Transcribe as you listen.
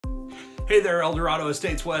Hey there, Eldorado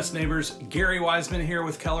Estates West neighbors. Gary Wiseman here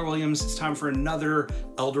with Keller Williams. It's time for another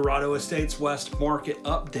Eldorado Estates West market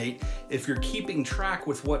update. If you're keeping track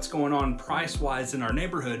with what's going on price-wise in our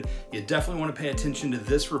neighborhood, you definitely want to pay attention to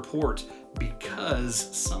this report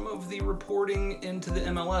because some of the reporting into the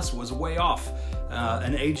MLS was way off.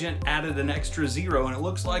 An agent added an extra zero and it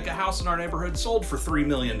looks like a house in our neighborhood sold for $3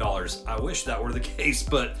 million. I wish that were the case,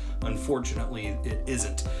 but unfortunately it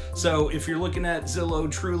isn't. So if you're looking at Zillow,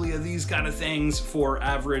 Trulia, these kind of things for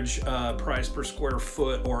average price per square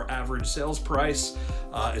foot or average sales price,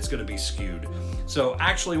 it's going to be skewed. So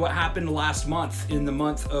actually what happened last month, in the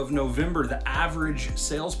month of November, the average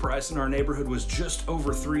sales price in our neighborhood was just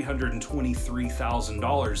over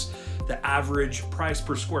 $323,000. The average price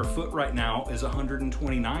per square foot right now is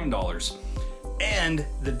 $129. And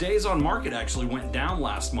the days on market actually went down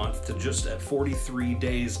last month to just at 43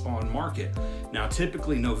 days on market. Now,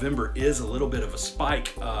 typically November is a little bit of a spike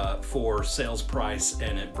for sales price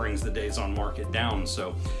and it brings the days on market down.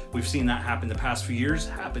 So we've seen that happen the past few years,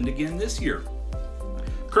 happened again this year.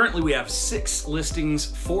 Currently, we have 6 listings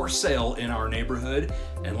for sale in our neighborhood,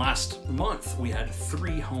 and last month we had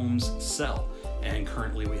 3 homes sell, and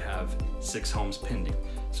currently we have 6 homes pending.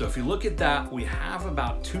 So if you look at that, we have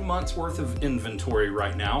about 2 months worth of inventory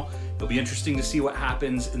right now. It'll be interesting to see what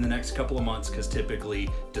happens in the next couple of months because typically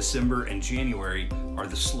December and January are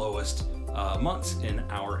the slowest months in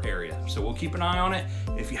our area. So we'll keep an eye on it.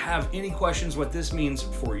 If you have any questions what this means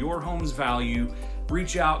for your home's value,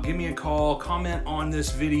 reach out, give me a call, comment on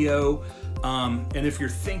this video. And if you're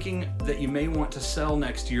thinking that you may want to sell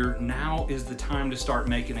next year, now is the time to start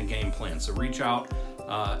making a game plan. So reach out,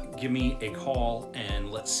 give me a call, and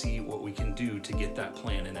let's see what we can do to get that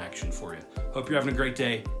plan in action for you. Hope you're having a great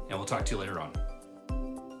day, and we'll talk to you later on.